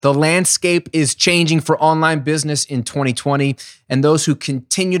The landscape is changing for online business in 2020, and those who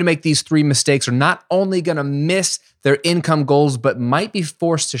continue to make these three mistakes are not only going to miss their income goals, but might be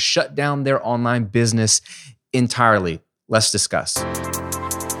forced to shut down their online business entirely. Let's discuss.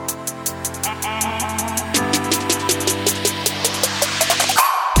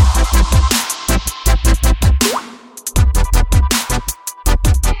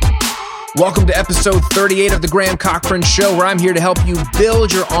 Welcome to episode 38 of The Graham Cochran Show, where I'm here to help you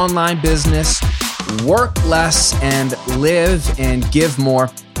build your online business, work less, and live and give more.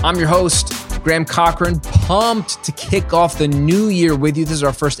 I'm your host, Graham Cochran, pumped to kick off the new year with you. This is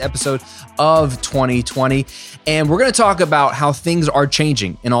our first episode of 2020, and we're going to talk about how things are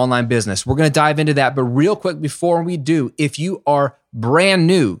changing in online business. We're going to dive into that, but real quick before we do, if you are brand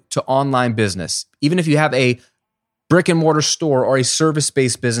new to online business, even if you have a brick and mortar store or a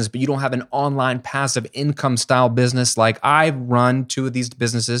service-based business, but you don't have an online passive income style business like I run two of these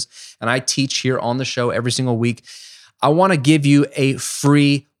businesses and I teach here on the show every single week, I want to give you a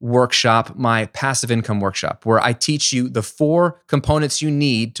free workshop, my passive income workshop, where I teach you the 4 components you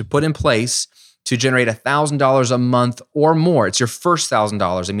need to put in place to generate $1,000 a month or more. It's your first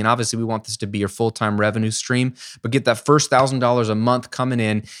 $1,000. I mean, obviously we want this to be your full-time revenue stream, but get that first $1,000 a month coming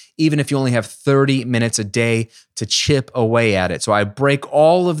in, even if you only have 30 minutes a day to chip away at it. So I break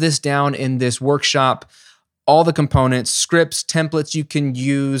all of this down in this workshop, all the components, scripts, templates you can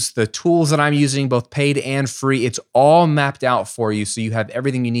use, the tools that I'm using, both paid and free. It's all mapped out for you so you have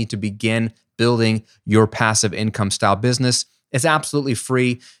everything you need to begin building your passive income style business. It's absolutely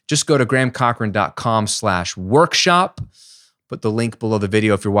free. Just go to grahamcochran.com/workshop. Put the link below the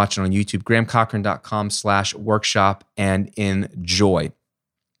video if you're watching on YouTube, grahamcochran.com/workshop, and enjoy.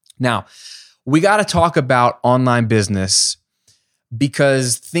 Now, we got to talk about online business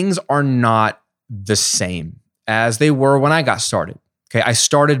because things are not the same as they were when I got started. Okay, I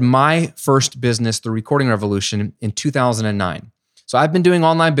started my first business, The Recording Revolution, in 2009. So I've been doing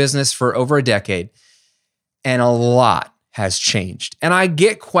online business for over a decade, and a lot has changed. And I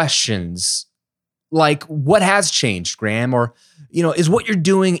get questions like, what has changed, Graham? Or, is what you're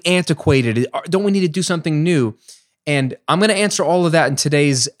doing antiquated? Don't we need to do something new? And I'm going to answer all of that in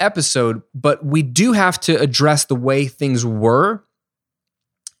today's episode, but we do have to address the way things were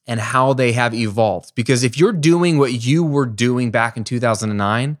and how they have evolved. Because if you're doing what you were doing back in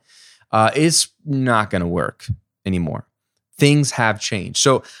 2009, it's not going to work anymore. Things have changed.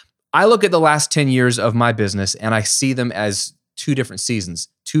 So I look at the last 10 years of my business and I see them as 2 different seasons,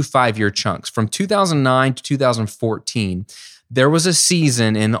 2 5-year chunks. From 2009 to 2014, there was a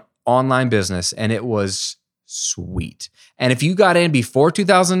season in online business and it was sweet. And if you got in before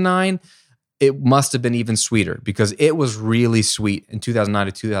 2009, it must have been even sweeter because it was really sweet in 2009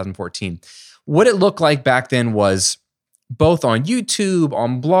 to 2014. What it looked like back then was both on YouTube,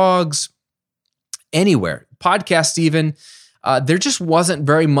 on blogs, anywhere, podcasts even, there just wasn't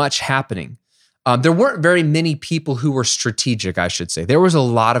very much happening. There weren't very many people who were strategic, I should say. There was a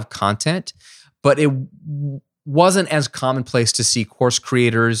lot of content, but it wasn't as commonplace to see course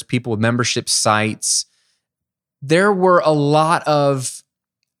creators, people with membership sites. There were a lot of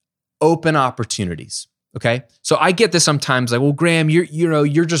open opportunities, okay? So I get this sometimes like, well, Graham,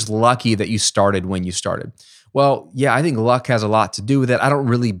 you're just lucky that you started when you started. Well, yeah, I think luck has a lot to do with it. I don't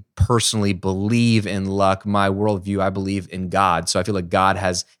really personally believe in luck. My worldview, I believe in God. So I feel like God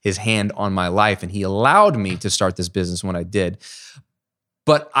has his hand on my life and he allowed me to start this business when I did.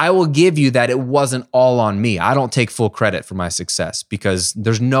 But I will give you that it wasn't all on me. I don't take full credit for my success because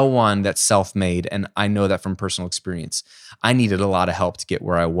there's no one that's self-made. And I know that from personal experience. I needed a lot of help to get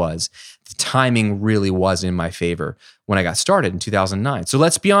where I was. The timing really was in my favor when I got started in 2009. So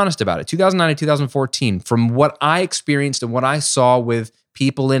let's be honest about it. 2009 and 2014, from what I experienced and what I saw with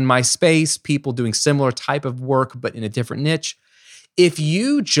people in my space, people doing similar type of work, but in a different niche, if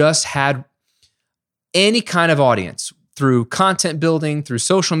you just had any kind of audience, through content building, through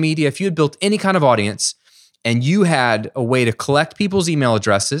social media, if you had built any kind of audience and you had a way to collect people's email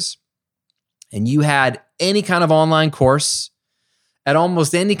addresses and you had any kind of online course at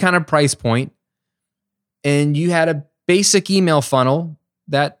almost any kind of price point and you had a basic email funnel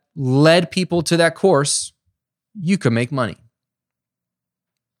that led people to that course, you could make money.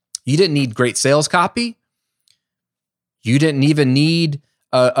 You didn't need great sales copy. You didn't even need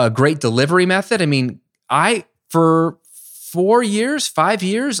a great delivery method. I mean, for 5 years,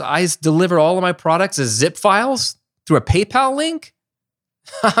 I delivered all of my products as zip files through a PayPal link.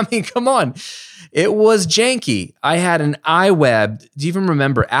 I mean, come on. It was janky. I had an iWeb. Do you even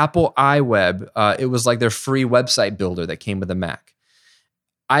remember Apple iWeb? It was like their free website builder that came with a Mac.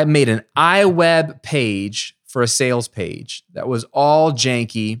 I made an iWeb page for a sales page that was all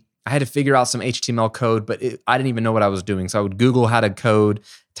janky. I had to figure out some HTML code, but I didn't even know what I was doing. So I would Google how to code,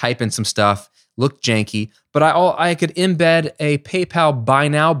 type in some stuff, looked janky, but I could embed a PayPal buy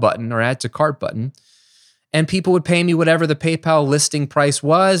now button or add to cart button, and people would pay me whatever the PayPal listing price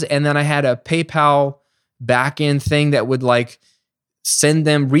was. And then I had a PayPal backend thing that would like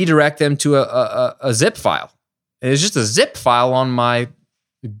redirect them to a zip file. It was just a zip file on my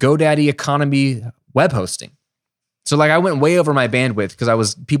GoDaddy economy web hosting. So like I went way over my bandwidth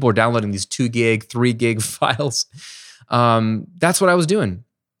because people were downloading these 2 gig, 3 gig files. That's what I was doing.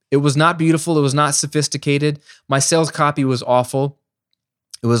 It was not beautiful. It was not sophisticated. My sales copy was awful.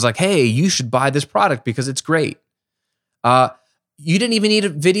 It was like, hey, you should buy this product because it's great. You didn't even need a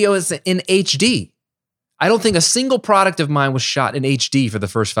video in HD. I don't think a single product of mine was shot in HD for the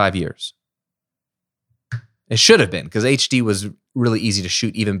first 5 years. It should have been because HD was really easy to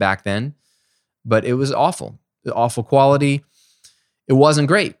shoot even back then, but it was awful quality. It wasn't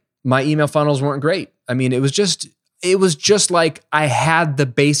great. My email funnels weren't great. I mean, it was just like I had the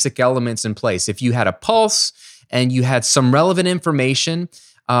basic elements in place. If you had a pulse and you had some relevant information,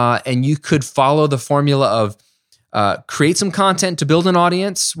 and you could follow the formula of create some content to build an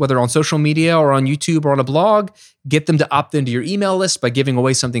audience, whether on social media or on YouTube or on a blog, get them to opt into your email list by giving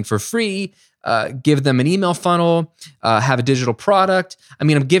away something for free, give them an email funnel, have a digital product. I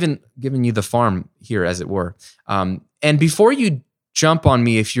mean, I'm giving you the farm here, as it were. And before you jump on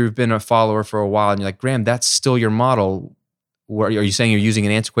me, if you've been a follower for a while and you're like, Graham, that's still your model. Are you saying you're using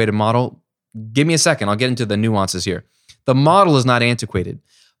an antiquated model? Give me a second. I'll get into the nuances here. The model is not antiquated.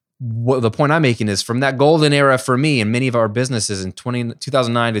 The point I'm making is from that golden era for me and many of our businesses in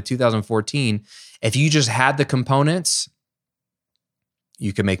 2009 to 2014, if you just had the components,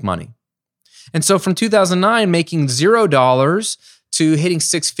 you could make money. And so from 2009, making $0 to hitting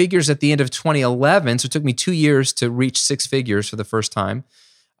 6 figures at the end of 2011. So it took me 2 years to reach 6 figures for the first time.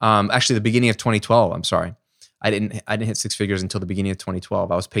 Actually, the beginning of 2012, I'm sorry. I didn't hit 6 figures until the beginning of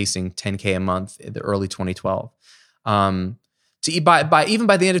 2012. I was pacing 10K a month in the early 2012. Even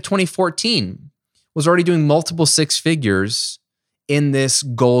by the end of 2014, was already doing multiple 6 figures in this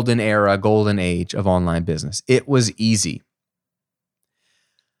golden era, golden age of online business. It was easy.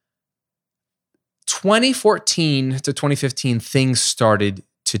 2014 to 2015, things started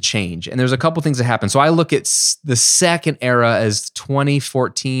to change. And there's a couple things that happened. So I look at the second era as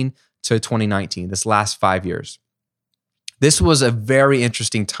 2014 to 2019, this last 5 years. This was a very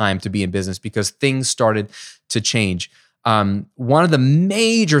interesting time to be in business because things started to change. One of the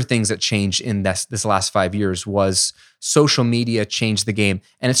major things that changed in this last 5 years was social media changed the game.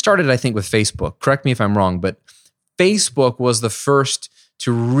 And it started, I think, with Facebook. Correct me if I'm wrong, but Facebook was the first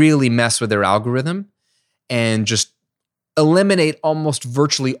to really mess with their algorithm and just eliminate almost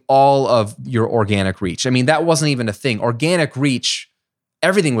virtually all of your organic reach. I mean, that wasn't even a thing. Organic reach,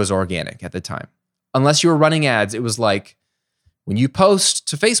 everything was organic at the time. Unless you were running ads, it was like when you post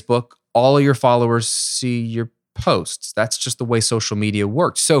to Facebook, all of your followers see your posts. That's just the way social media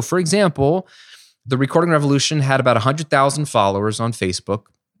worked. So, for example, the Recording Revolution had about 100,000 followers on Facebook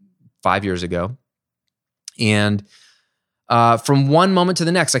 5 years ago. And from one moment to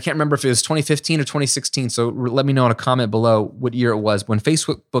the next, I can't remember if it was 2015 or 2016, so let me know in a comment below what year it was. When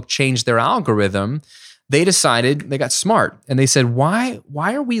Facebook changed their algorithm, they got smart, and they said, why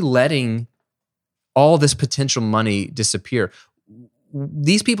are we letting all this potential money disappear?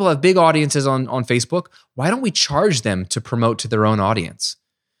 These people have big audiences on Facebook. Why don't we charge them to promote to their own audience?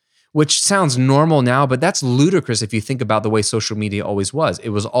 Which sounds normal now, but that's ludicrous if you think about the way social media always was. It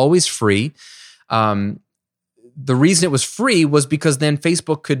was always free. The reason it was free was because then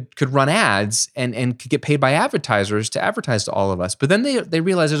Facebook could run ads and could get paid by advertisers to advertise to all of us. But then they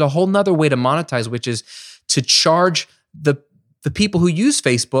realized there's a whole nother way to monetize, which is to charge the people who use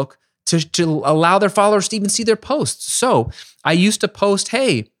Facebook to allow their followers to even see their posts. So I used to post,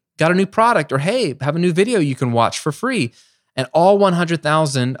 hey, got a new product, or hey, have a new video you can watch for free. And all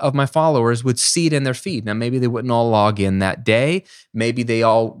 100,000 of my followers would see it in their feed. Now, maybe they wouldn't all log in that day. Maybe they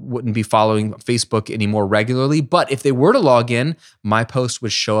all wouldn't be following Facebook anymore regularly. But if they were to log in, my post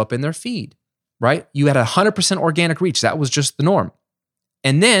would show up in their feed, right? You had 100% organic reach. That was just the norm.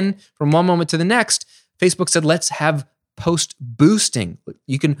 And then from one moment to the next, Facebook said, let's have post boosting.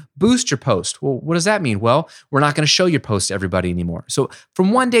 You can boost your post. Well, what does that mean? Well, we're not going to show your post to everybody anymore. So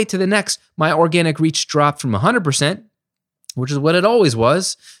from one day to the next, my organic reach dropped from 100%, which is what it always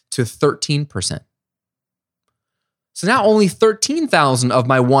was, to 13%. So now only 13,000 of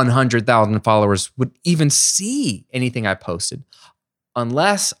my 100,000 followers would even see anything I posted.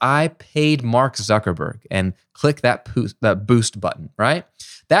 unless I paid Mark Zuckerberg and click that boost button, right?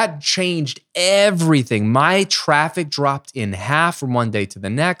 That changed everything. My traffic dropped in half from one day to the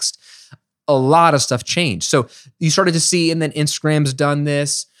next. A lot of stuff changed. So you started to see, and then Instagram's done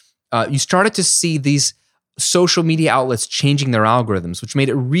this. You started to see these social media outlets changing their algorithms, which made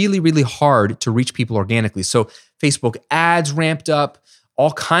it really, really hard to reach people organically. So Facebook ads ramped up,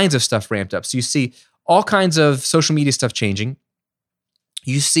 all kinds of stuff ramped up. So you see all kinds of social media stuff changing.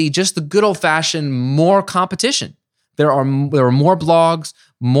 You see just the good old-fashioned more competition. There were more blogs,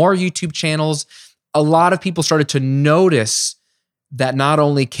 more YouTube channels. A lot of people started to notice that not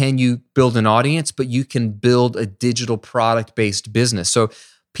only can you build an audience, but you can build a digital product-based business. So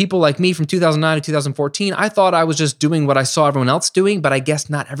people like me from 2009 to 2014, I thought I was just doing what I saw everyone else doing, but I guess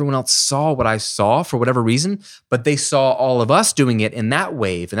not everyone else saw what I saw for whatever reason, but they saw all of us doing it in that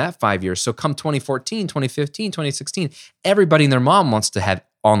wave, in that 5 years. So come 2014, 2015, 2016, everybody and their mom wants to have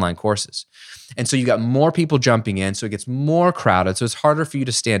online courses. And so you got more people jumping in, so it gets more crowded, so it's harder for you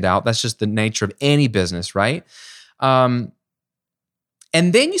to stand out. That's just the nature of any business, right? And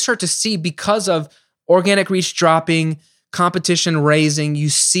then you start to see, because of organic reach dropping, competition raising, you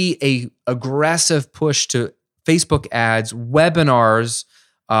see a aggressive push to Facebook ads, webinars,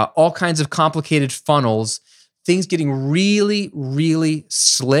 all kinds of complicated funnels, things getting really, really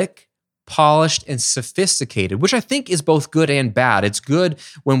slick, polished, and sophisticated, which I think is both good and bad. It's good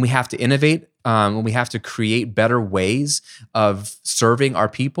when we have to innovate, when we have to create better ways of serving our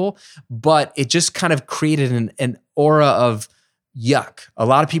people, but it just kind of created an aura of yuck. A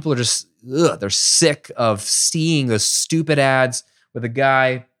lot of people are just, they're sick of seeing those stupid ads with a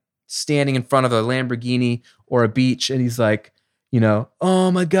guy standing in front of a Lamborghini or a beach, and he's like,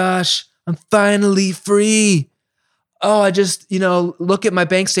 oh my gosh, I'm finally free. Oh, I just, look at my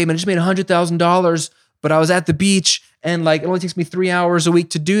bank statement. I just made $100,000, but I was at the beach, and it only takes me 3 hours a week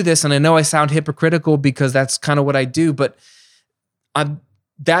to do this. And I know I sound hypocritical because that's kind of what I do, but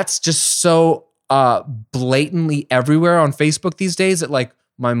that's just so blatantly everywhere on Facebook these days that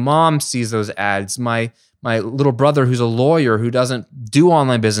my mom sees those ads. My little brother, who's a lawyer who doesn't do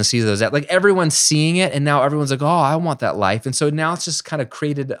online business, sees those ads. Everyone's seeing it, and now everyone's like, oh, I want that life. And so now it's just kind of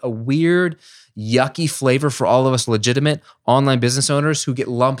created a weird, yucky flavor for all of us legitimate online business owners who get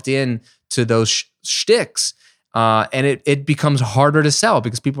lumped in to those shticks. And it becomes harder to sell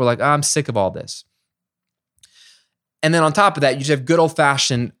because people are like, I'm sick of all this. And then on top of that, you just have good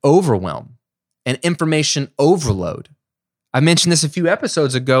old-fashioned overwhelm and information overload. I mentioned this a few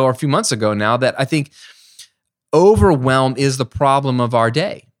episodes ago or a few months ago now, that I think overwhelm is the problem of our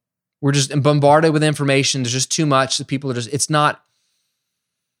day. We're just bombarded with information. There's just too much. The people are just, it's not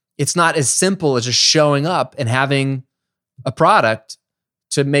as simple as just showing up and having a product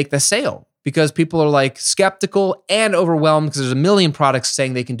to make the sale, because people are skeptical and overwhelmed because there's a million products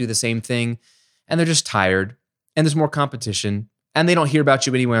saying they can do the same thing, and they're just tired, and there's more competition, and they don't hear about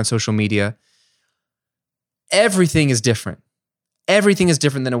you anyway on social media. Everything is different. Everything is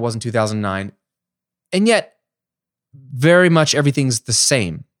different than it was in 2009. And yet, very much everything's the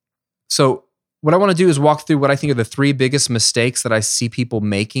same. So what I want to do is walk through what I think are the 3 biggest mistakes that I see people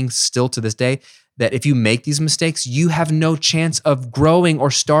making still to this day, that if you make these mistakes, you have no chance of growing or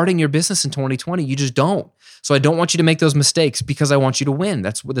starting your business in 2020. You just don't. So I don't want you to make those mistakes because I want you to win.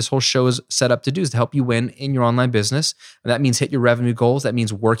 That's what this whole show is set up to do, is to help you win in your online business. And that means hit your revenue goals. That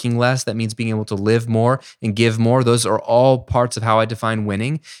means working less. That means being able to live more and give more. Those are all parts of how I define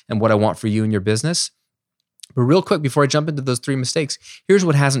winning and what I want for you in your business. But real quick, before I jump into those 3 mistakes, here's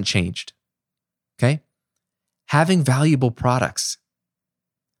what hasn't changed. Okay? Having valuable products,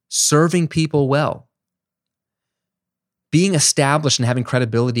 serving people well, being established and having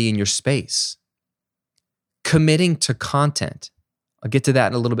credibility in your space, committing to content. I'll get to that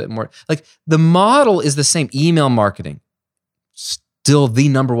in a little bit more. The model is the same. Email marketing, still the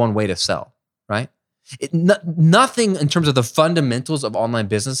number one way to sell, right? Nothing in terms of the fundamentals of online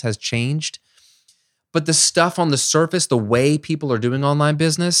business has changed, but the stuff on the surface, the way people are doing online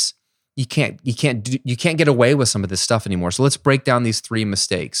business, you can't get away with some of this stuff anymore. So let's break down these 3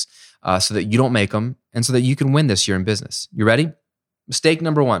 mistakes so that you don't make them and so that you can win this year in business. You ready? Mistake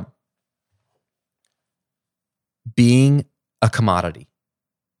number 1. Being a commodity.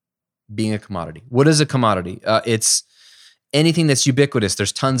 Being a commodity. What is a commodity? It's anything that's ubiquitous.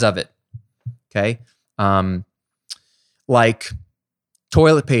 There's tons of it. Okay?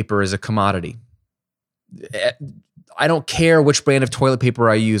 Toilet paper is a commodity. I don't care which brand of toilet paper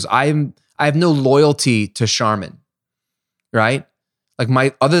I use. I have no loyalty to Charmin, right?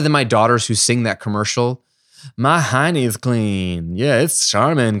 Other than my daughters who sing that commercial, my hiney is clean. Yeah, it's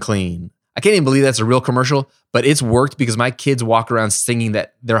Charmin clean. I can't even believe that's a real commercial, but it's worked because my kids walk around singing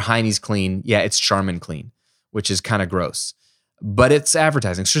that their hiney's clean. Yeah, it's Charmin clean, which is kind of gross. But it's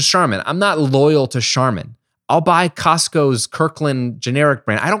advertising. It's just Charmin. I'm not loyal to Charmin. I'll buy Costco's Kirkland generic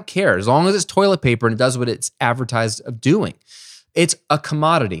brand. I don't care as long as it's toilet paper and it does what it's advertised of doing. It's a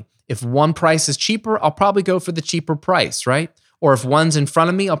commodity. If one price is cheaper, I'll probably go for the cheaper price, right? Or if one's in front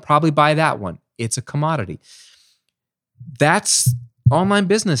of me, I'll probably buy that one. It's a commodity. That's online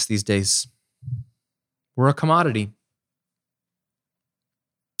business these days. We're a commodity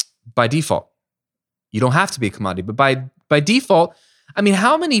by default. You don't have to be a commodity, but by default, I mean,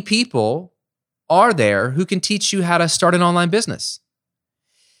 how many people are there who can teach you how to start an online business?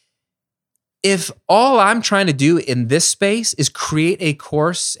 If all I'm trying to do in this space is create a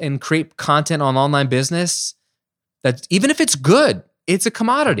course and create content on online business, that even if it's good, it's a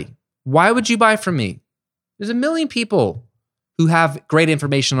commodity. Why would you buy from me? There's a million people who have great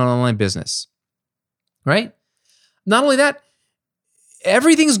information on online business, right? Not only that,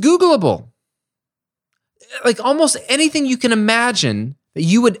 everything's Googleable. Like almost anything you can imagine that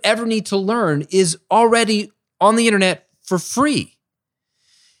you would ever need to learn is already on the internet for free.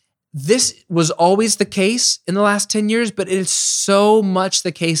 This was always the case in the last 10 years, but it is so much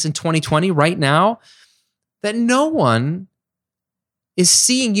the case in 2020 right now that no one is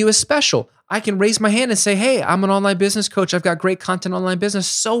seeing you as special. I can raise my hand and say, hey, I'm an online business coach. I've got great content on online business.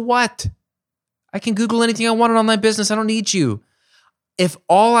 So what? I can Google anything I want on online business. I don't need you. If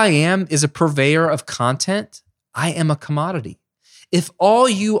all I am is a purveyor of content, I am a commodity. If all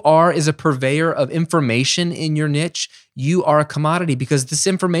you are is a purveyor of information in your niche, you are a commodity because this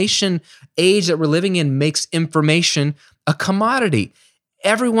information age that we're living in makes information a commodity.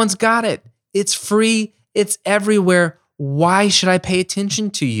 Everyone's got it. It's free. It's everywhere. Why should I pay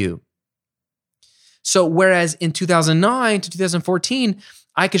attention to you? So whereas in 2009 to 2014,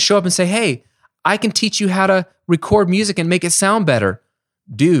 I could show up and say, hey, I can teach you how to record music and make it sound better.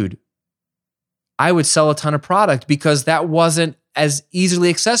 Dude, I would sell a ton of product because that wasn't as easily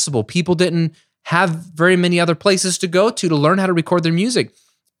accessible. People didn't have very many other places to go to learn how to record their music.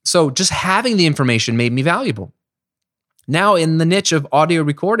 So just having the information made me valuable. Now in the niche of audio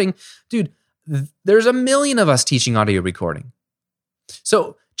recording, dude, there's a million of us teaching audio recording.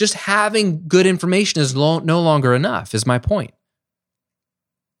 So just having good information is no longer enough, is my point.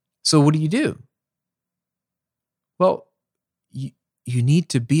 So what do? Well, you need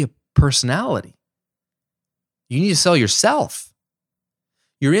to be a personality. You need to sell yourself.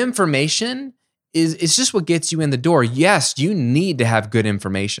 Your information is just what gets you in the door. Yes, you need to have good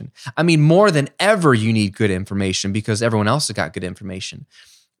information. I mean, more than ever, you need good information because everyone else has got good information.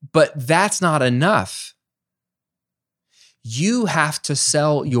 But that's not enough. You have to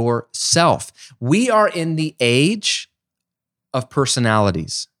sell yourself. We are in the age of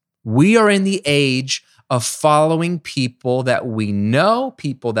personalities. We are in the age of following people that we know,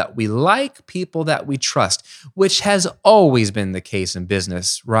 people that we like, people that we trust, which has always been the case in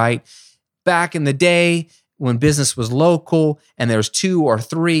business, right? Back in the day when business was local and there was 2 or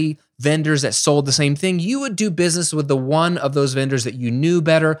 3 vendors that sold the same thing, you would do business with the one of those vendors that you knew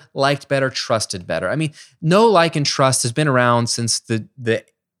better, liked better, trusted better. I mean, know, like, and trust has been around since the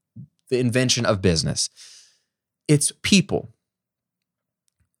invention of business. It's people.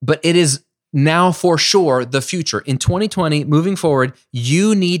 But it is now for sure the future. In 2020, moving forward,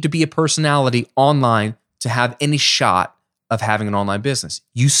 you need to be a personality online to have any shot of having an online business.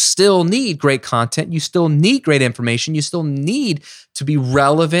 You still need great content. You still need great information. You still need to be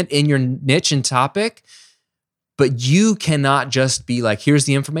relevant in your niche and topic, but you cannot just be like, here's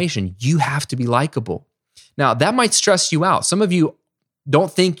the information. You have to be likable. Now, that might stress you out. Some of you don't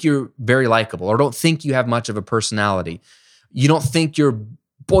think you're very likable or don't think you have much of a personality. You don't think you're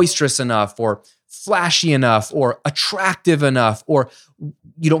boisterous enough or flashy enough or attractive enough, or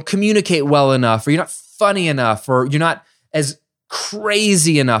you don't communicate well enough, or you're not funny enough, or you're not as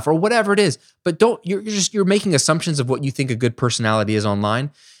crazy enough, or whatever it is. But you're making assumptions of what you think a good personality is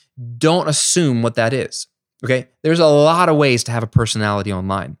online. Don't assume what that is. Okay? There's a lot of ways to have a personality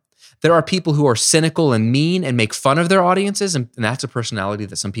online. There are people who are cynical and mean and make fun of their audiences, and that's a personality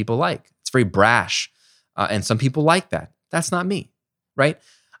that some people like. It's very brash, and some people like that. That's not me, right?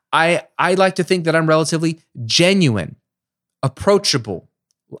 I like to think that I'm relatively genuine, approachable,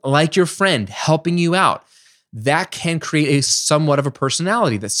 like your friend, helping you out. That can create a somewhat of a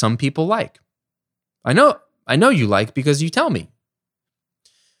personality that some people like. I know you like because you tell me.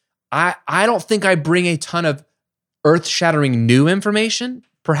 I don't think I bring a ton of earth-shattering new information.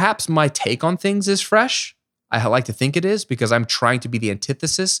 Perhaps my take on things is fresh. I like to think it is because I'm trying to be the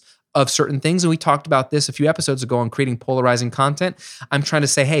antithesis of certain things. And we talked about this a few episodes ago on creating polarizing content. I'm trying to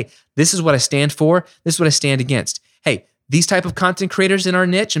say, hey, this is what I stand for. This is what I stand against. Hey, these type of content creators in our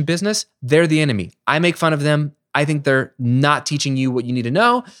niche and business, they're the enemy. I make fun of them. I think they're not teaching you what you need to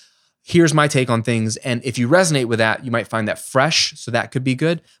know. Here's my take on things. And if you resonate with that, you might find that fresh. So that could be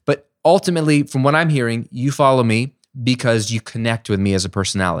good. But ultimately, from what I'm hearing, you follow me because you connect with me as a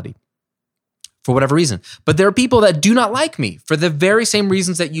personality for whatever reason. But there are people that do not like me for the very same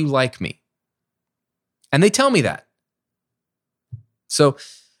reasons that you like me. And they tell me that. So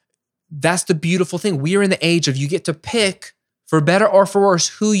that's the beautiful thing. We are in the age of you get to pick, for better or for worse,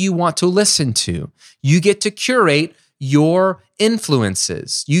 who you want to listen to. You get to curate your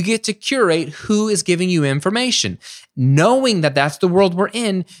influences. You get to curate who is giving you information. Knowing that that's the world we're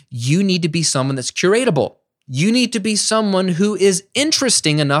in, you need to be someone that's curatable. You need to be someone who is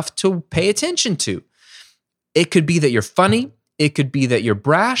interesting enough to pay attention to. It could be that you're funny. It could be that you're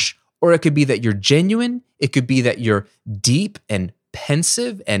brash, or it could be that you're genuine. It could be that you're deep and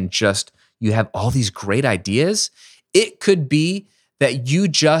pensive and just you have all these great ideas. It could be that you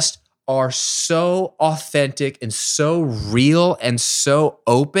just are so authentic and so real and so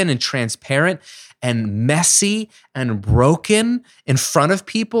open and transparent and messy and broken in front of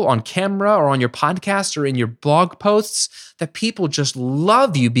people on camera or on your podcast or in your blog posts that people just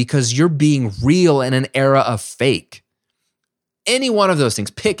love you because you're being real in an era of fake. Any one of those things,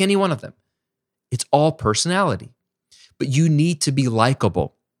 pick any one of them. It's all personality. But you need to be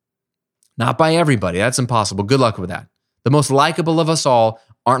likable. Not by everybody. That's impossible. Good luck with that. The most likable of us all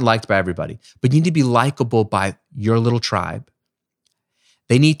aren't liked by everybody. But you need to be likable by your little tribe.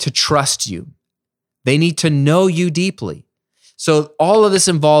 They need to trust you. They need to know you deeply. So all of this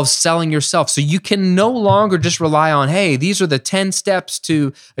involves selling yourself. So you can no longer just rely on, hey, these are the 10 steps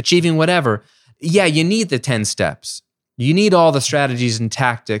to achieving whatever. Yeah, you need the 10 steps. You need all the strategies and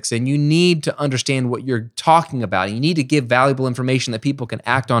tactics, and you need to understand what you're talking about. You need to give valuable information that people can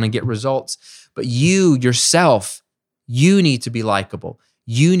act on and get results. But you, yourself, you need to be likable.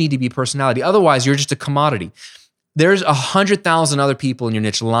 You need to be personality. Otherwise, you're just a commodity. There's 100,000 other people in your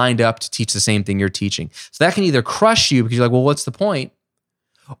niche lined up to teach the same thing you're teaching. So that can either crush you because you're like, well, what's the point?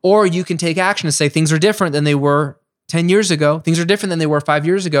 Or you can take action and say things are different than they were 10 years ago. Things are different than they were 5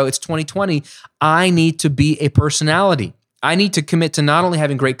 years ago. It's 2020. I need to be a personality. I need to commit to not only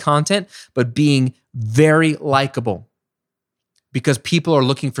having great content, but being very likable because people are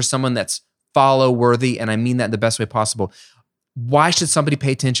looking for someone that's follow worthy. And I mean that in the best way possible. Why should somebody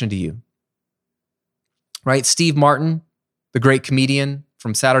pay attention to you? Right? Steve Martin, the great comedian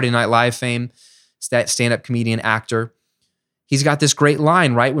from Saturday Night Live fame, stand-up comedian, actor. He's got this great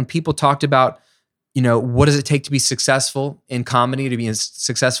line, right? When people talked about, what does it take to be successful in comedy, to be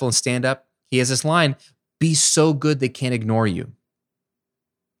successful in stand-up? He has this line, be so good they can't ignore you.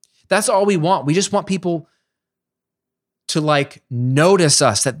 That's all we want. We just want people to notice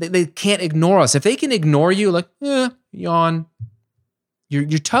us, that they can't ignore us. If they can ignore you, yawn.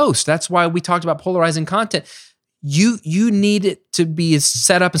 You're toast. That's why we talked about polarizing content. You need it to be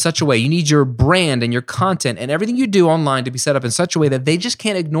set up in such a way. You need your brand and your content and everything you do online to be set up in such a way that they just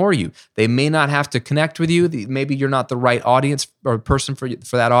can't ignore you. They may not have to connect with you. Maybe you're not the right audience or person for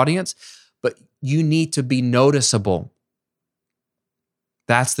that audience, but you need to be noticeable.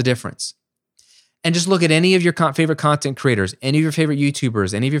 That's the difference. And just look at any of your favorite content creators, any of your favorite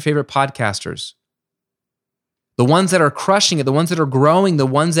YouTubers, any of your favorite podcasters. The ones that are crushing it, the ones that are growing, the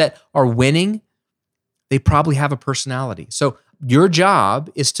ones that are winning, they probably have a personality. So your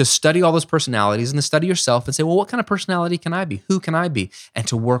job is to study all those personalities and to study yourself and say, well, what kind of personality can I be? Who can I be? And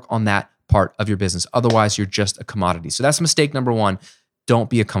to work on that part of your business. Otherwise, you're just a commodity. So that's mistake number one. Don't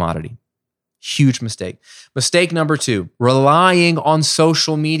be a commodity. Huge mistake. Mistake number two, relying on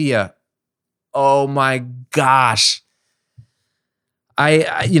social media. Oh my gosh.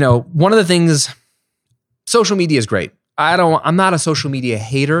 One of the things, social media is great. I'm not a social media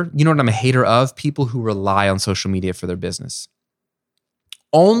hater. You know what I'm a hater of? People who rely on social media for their business.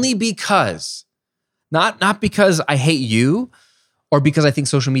 Only because, not because I hate you or because I think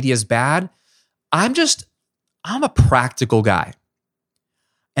social media is bad. I'm a practical guy.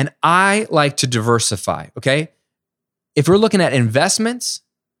 And I like to diversify, okay? If we're looking at investments,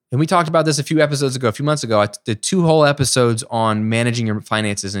 and we talked about this a few months ago, I did 2 whole episodes on managing your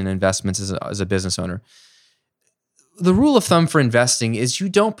finances and investments as a business owner. The rule of thumb for investing is you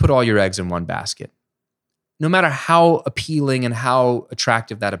don't put all your eggs in one basket, no matter how appealing and how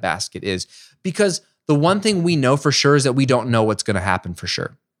attractive that a basket is. Because the one thing we know for sure is that we don't know what's going to happen for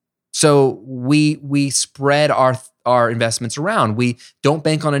sure. So we spread our our investments around. We don't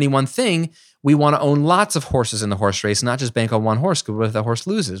bank on any one thing. We want to own lots of horses in the horse race, not just bank on one horse, because what if the horse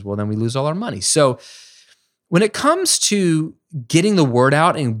loses? Well, then we lose all our money. So when it comes to getting the word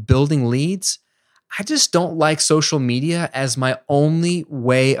out and building leads, I just don't like social media as my only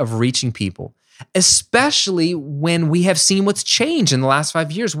way of reaching people, especially when we have seen what's changed in the last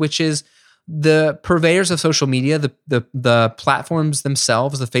 5 years, which is the purveyors of social media, the platforms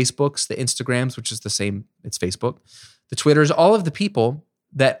themselves, the Facebooks, the Instagrams, which is the same, it's Facebook, the Twitters, all of the people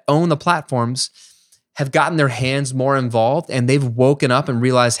that own the platforms have gotten their hands more involved, and they've woken up and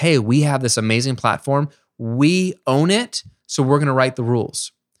realized, hey, we have this amazing platform. We own it, so we're going to write the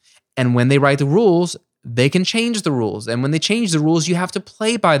rules. And when they write the rules, they can change the rules. And when they change the rules, you have to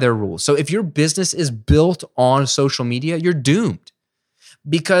play by their rules. So if your business is built on social media, you're doomed,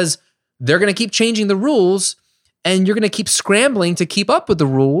 because they're going to keep changing the rules, and you're going to keep scrambling to keep up with the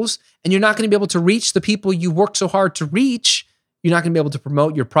rules, and you're not going to be able to reach the people you work so hard to reach. You're not going to be able to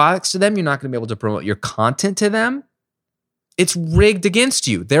promote your products to them. You're not going to be able to promote your content to them. It's rigged against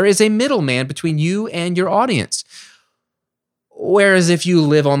you. There is a middleman between you and your audience. Whereas if you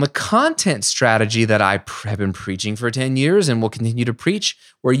live on the content strategy that I have been preaching for 10 years and will continue to preach,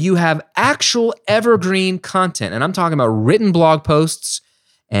 where you have actual evergreen content, and I'm talking about written blog posts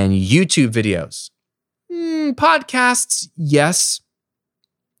and YouTube videos. Podcasts, yes,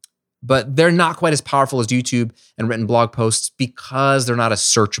 but they're not quite as powerful as YouTube and written blog posts because they're not as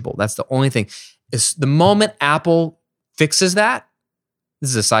searchable. That's the only thing. Is the moment Apple fixes that, this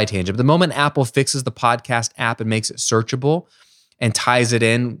is a side tangent, but the moment Apple fixes the podcast app and makes it searchable and ties it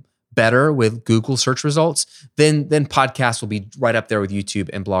in better with Google search results, then podcasts will be right up there with YouTube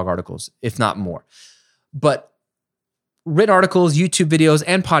and blog articles, if not more. But written articles, YouTube videos,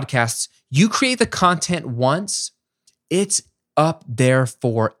 and podcasts, you create the content once, it's up there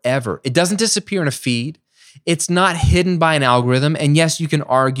forever. It doesn't disappear in a feed. It's not hidden by an algorithm. And yes, you can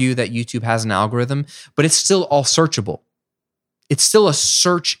argue that YouTube has an algorithm, but it's still all searchable. It's still a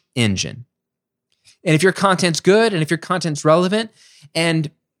search engine. And if your content's good and if your content's relevant,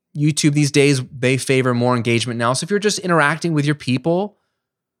 and YouTube these days, they favor more engagement now. So if you're just interacting with your people,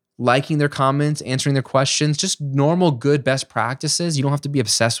 liking their comments, answering their questions, just normal, good, best practices, you don't have to be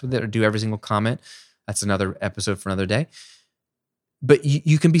obsessed with it or do every single comment. That's another episode for another day. But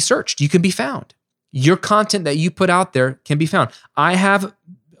you can be searched. You can be found. Your content that you put out there can be found. I have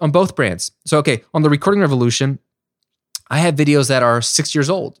on both brands. So, okay, on the Recording Revolution, I have videos that are 6 years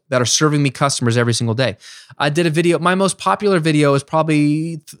old that are serving me customers every single day. I did a video. My most popular video is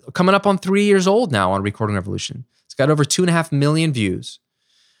probably coming up on 3 years old now on Recording Revolution. It's got over 2.5 million views.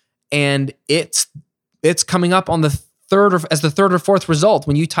 And it's coming up on the third or fourth result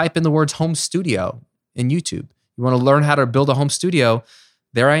when you type in the words home studio in YouTube. You want to learn how to build a home studio,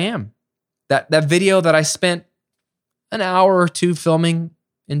 there I am. That video that I spent an hour or two filming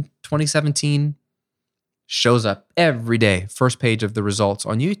in 2017 shows up every day, first page of the results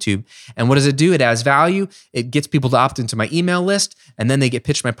on YouTube. And what does it do? It adds value. It gets people to opt into my email list, and then they get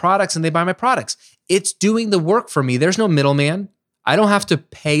pitched my products and they buy my products. It's doing the work for me. There's no middleman. I don't have to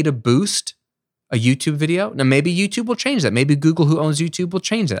pay to boost a YouTube video. Now, maybe YouTube will change that. Maybe Google, who owns YouTube, will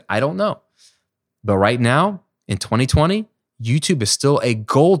change that. I don't know. But right now, in 2020, YouTube is still a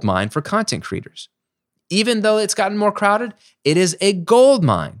gold mine for content creators. Even though it's gotten more crowded, it is a gold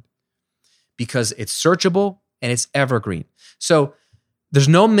mine because it's searchable and it's evergreen. So there's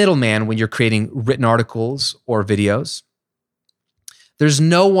no middleman when you're creating written articles or videos. There's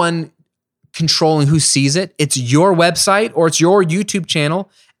no one controlling who sees it. It's your website or it's your YouTube channel.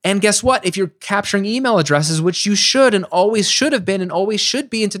 And guess what? If you're capturing email addresses, which you should and always should have been and always should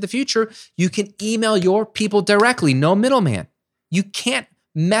be into the future, you can email your people directly, no middleman. You can't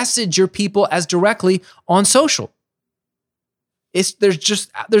message your people as directly on social.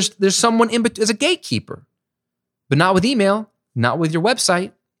 There's someone in between as a gatekeeper, but not with email, not with your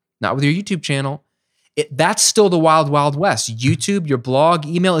website, not with your YouTube channel. That's still the wild, wild west. YouTube, your blog,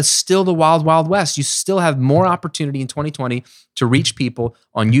 email is still the wild, wild west. You still have more opportunity in 2020 to reach people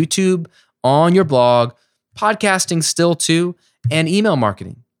on YouTube, on your blog, podcasting still too, and email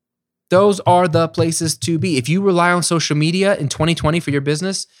marketing. Those are the places to be. If you rely on social media in 2020 for your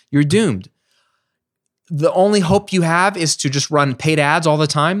business, you're doomed. The only hope you have is to just run paid ads all the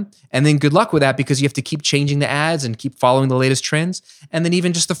time. And then good luck with that because you have to keep changing the ads and keep following the latest trends. And then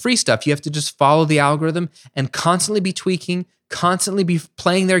even just the free stuff, you have to just follow the algorithm and constantly be tweaking, constantly be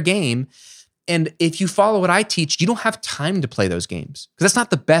playing their game. And if you follow what I teach, you don't have time to play those games because that's not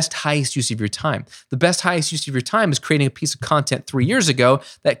the best, highest use of your time. The best, highest use of your time is creating a piece of content 3 years ago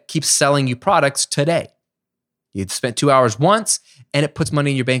that keeps selling you products today. You'd spent 2 hours once and it puts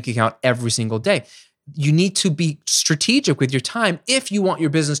money in your bank account every single day. you need to be strategic with your time if you want your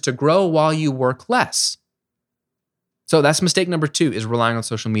business to grow while you work less. So that's mistake number 2, is relying on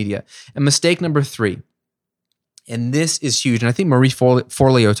social media. And mistake number 3, and this is huge, and I think Marie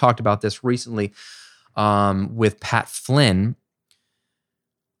Forleo talked about this recently with Pat Flynn.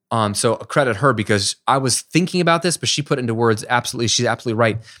 So credit her, because I was thinking about this, but she put it into words absolutely. She's absolutely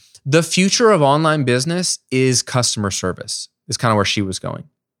right. The future of online business is customer service, is kind of where she was going.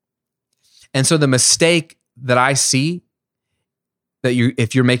 And so the mistake that I see that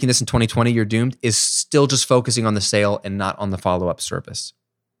if you're making this in 2020, you're doomed, is still just focusing on the sale and not on the follow-up service.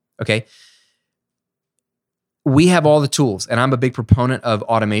 Okay? We have all the tools, and I'm a big proponent of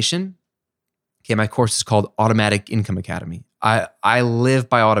automation. Okay, my course is called Automatic Income Academy. I live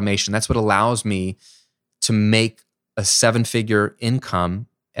by automation. That's what allows me to make a 7-figure income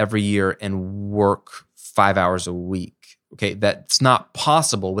every year and work 5 hours a week. Okay, that's not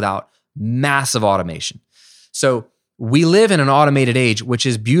possible without massive automation. So we live in an automated age, which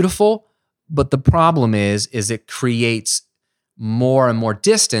is beautiful, but the problem is it creates more and more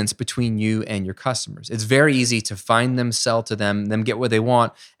distance between you and your customers. It's very easy to find them, sell to them get what they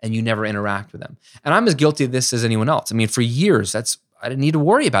want, and you never interact with them. And I'm as guilty of this as anyone else. I mean, for years, I didn't need to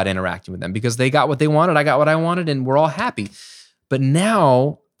worry about interacting with them because they got what they wanted, I got what I wanted, and we're all happy. But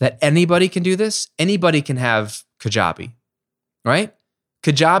now that anybody can do this, anybody can have Kajabi, right?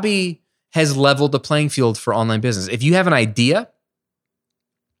 Kajabi has leveled the playing field for online business. If you have an idea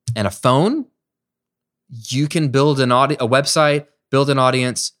and a phone, you can build a website, build an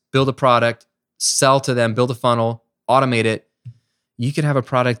audience, build a product, sell to them, build a funnel, automate it. You could have a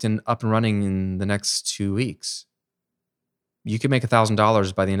product up and running in the next 2 weeks. You could make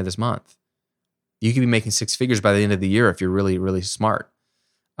 $1,000 by the end of this month. You could be making 6 figures by the end of the year if you're really, really smart.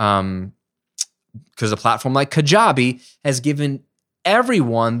 Because a platform like Kajabi has given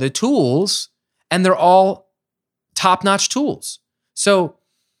everyone the tools, and they're all top-notch tools. So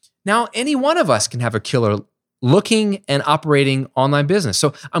now any one of us can have a killer looking and operating online business.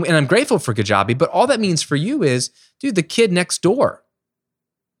 So I'm grateful for Kajabi, but all that means for you is, dude, the kid next door,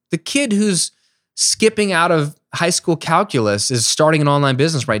 the kid who's skipping out of high school calculus is starting an online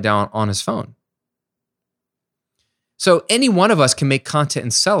business right now on his phone. So any one of us can make content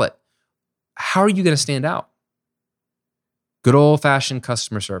and sell it. How are you going to stand out? Good old-fashioned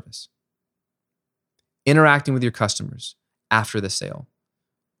customer service. Interacting with your customers after the sale.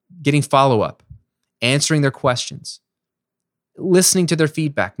 Getting follow-up, answering their questions, listening to their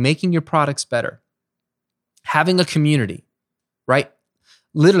feedback, making your products better, having a community, right?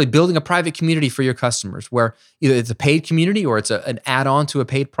 Literally building a private community for your customers where either it's a paid community or it's an add-on to a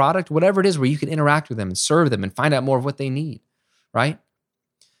paid product, whatever it is, where you can interact with them and serve them and find out more of what they need, right?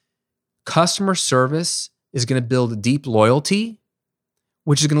 Customer service is going to build deep loyalty,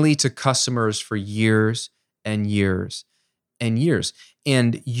 which is going to lead to customers for years and years and years.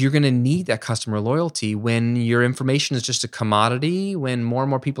 And you're going to need that customer loyalty when your information is just a commodity, when more and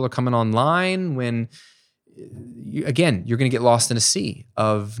more people are coming online, when, you're going to get lost in a sea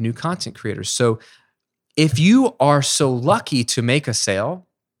of new content creators. So if you are so lucky to make a sale,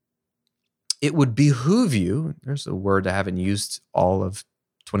 it would behoove you, there's a word I haven't used all of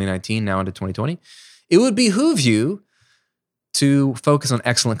 2019, now into 2020, it would behoove you to focus on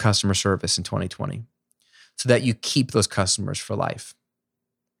excellent customer service in 2020 so that you keep those customers for life.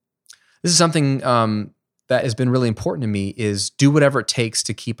 This is something that has been really important to me, is do whatever it takes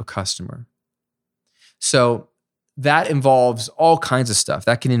to keep a customer. So that involves all kinds of stuff.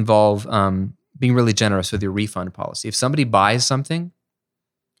 That can involve being really generous with your refund policy. If somebody buys something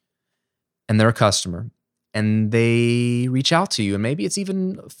and they're a customer and they reach out to you, and maybe it's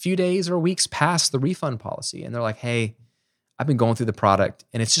even a few days or weeks past the refund policy, and they're like, hey, I've been going through the product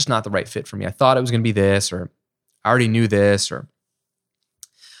and it's just not the right fit for me. I thought it was going to be this, or I already knew this, or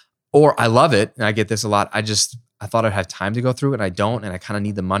I love it, and I get this a lot. I thought I'd have time to go through it, and I don't, and I kind of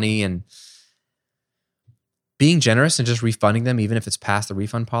need the money. And being generous and just refunding them, even if it's past the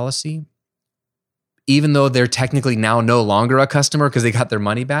refund policy, even though they're technically now no longer a customer because they got their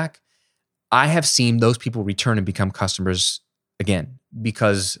money back, I have seen those people return and become customers again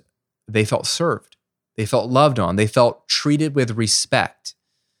because they felt served. They felt loved on. They felt treated with respect.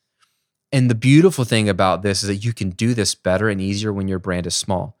 And the beautiful thing about this is that you can do this better and easier when your brand is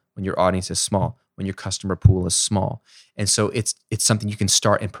small, when your audience is small, when your customer pool is small. And so it's something you can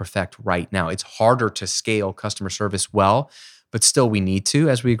start and perfect right now. It's harder to scale customer service well, but still we need to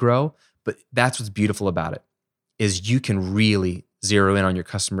as we grow. But that's what's beautiful about it, is you can really zero in on your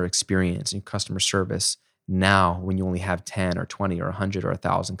customer experience and customer service now when you only have 10 or 20 or 100 or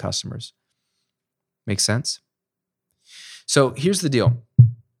 1,000 customers. Make sense? So here's the deal.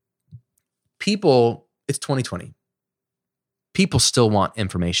 People it's 2020. People still want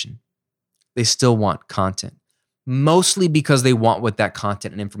information. They still want content, mostly because they want what that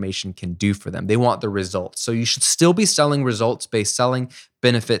content and information can do for them. They want the results. So you should still be selling results-based selling,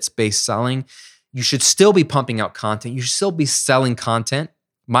 benefits-based selling. You should still be pumping out content. You should still be selling content.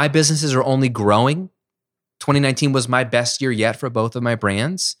 My businesses are only growing. 2019 was my best year yet for both of my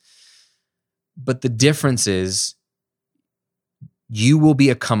brands. But the difference is you will be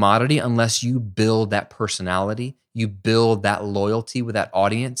a commodity unless you build that personality, you build that loyalty with that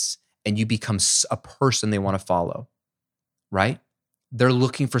audience, and you become a person they want to follow, right? They're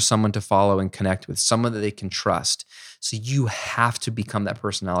looking for someone to follow and connect with, someone that they can trust. So you have to become that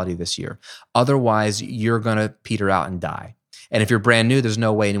personality this year. Otherwise, you're going to peter out and die. And if you're brand new, there's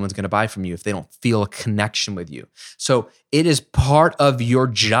no way anyone's going to buy from you if they don't feel a connection with you. So it is part of your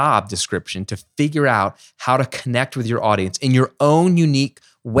job description to figure out how to connect with your audience in your own unique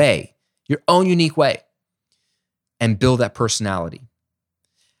way, and build that personality.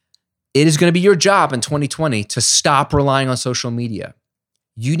 It is going to be your job in 2020 to stop relying on social media.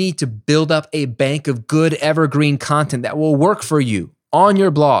 You need to build up a bank of good evergreen content that will work for you on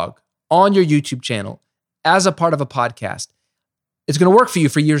your blog, on your YouTube channel, as a part of a podcast. It's going to work for you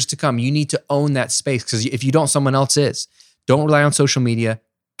for years to come. You need to own that space because if you don't, someone else is. Don't rely on social media.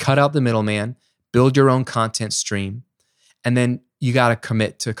 Cut out the middleman. Build your own content stream. And then you got to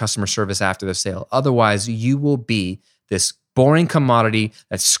commit to customer service after the sale. Otherwise, you will be this boring commodity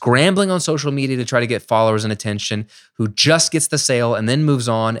that's scrambling on social media to try to get followers and attention, who just gets the sale and then moves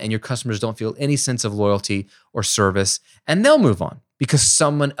on, and your customers don't feel any sense of loyalty or service, and they'll move on because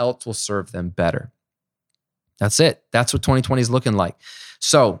someone else will serve them better. That's it. That's what 2020 is looking like.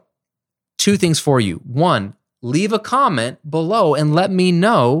 So 2 things for you. 1, leave a comment below and let me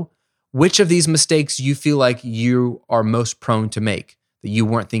know which of these mistakes you feel like you are most prone to make, that you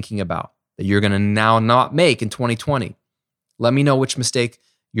weren't thinking about, that you're going to now not make in 2020. Let me know which mistake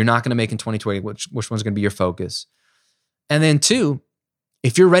you're not going to make in 2020, which one's going to be your focus. And then 2,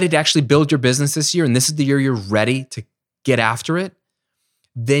 if you're ready to actually build your business this year, and this is the year you're ready to get after it,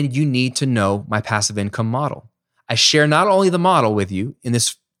 then you need to know my passive income model. I share not only the model with you in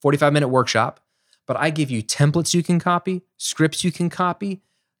this 45-minute workshop, but I give you templates you can copy, scripts you can copy,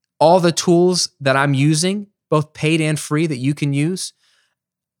 all the tools that I'm using, both paid and free, that you can use,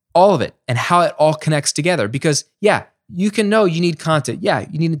 all of it, and how it all connects together. Because you can know you need content. Yeah,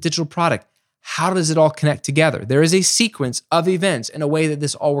 you need a digital product. How does it all connect together? There is a sequence of events in a way that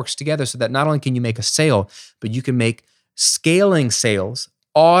this all works together so that not only can you make a sale, but you can make scaling sales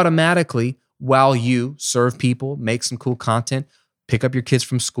automatically while you serve people, make some cool content, pick up your kids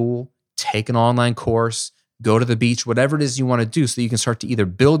from school, take an online course, go to the beach, whatever it is you want to do, so that you can start to either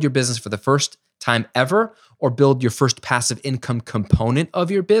build your business for the first time ever, or build your first passive income component of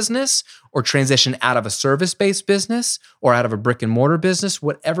your business, or transition out of a service-based business, or out of a brick and mortar business,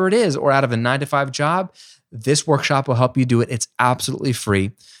 whatever it is, or out of a 9-to-5 job. This workshop will help you do it. It's absolutely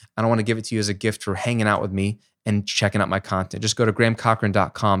free. And I want to give it to you as a gift for hanging out with me and checking out my content. Just go to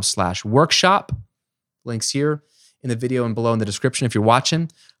grahamcochrane.com/workshop. Links here in the video and below in the description. If you're watching,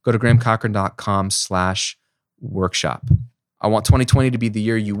 go to grahamcochrane.com/workshop. I want 2020 to be the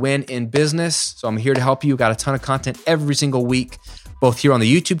year you win in business. So I'm here to help you. Got a ton of content every single week, both here on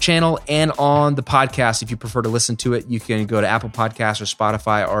the YouTube channel and on the podcast. If you prefer to listen to it, you can go to Apple Podcasts or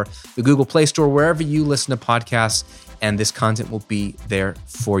Spotify or the Google Play Store, wherever you listen to podcasts, and this content will be there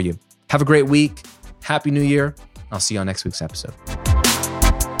for you. Have a great week. Happy New Year. I'll see you on next week's episode.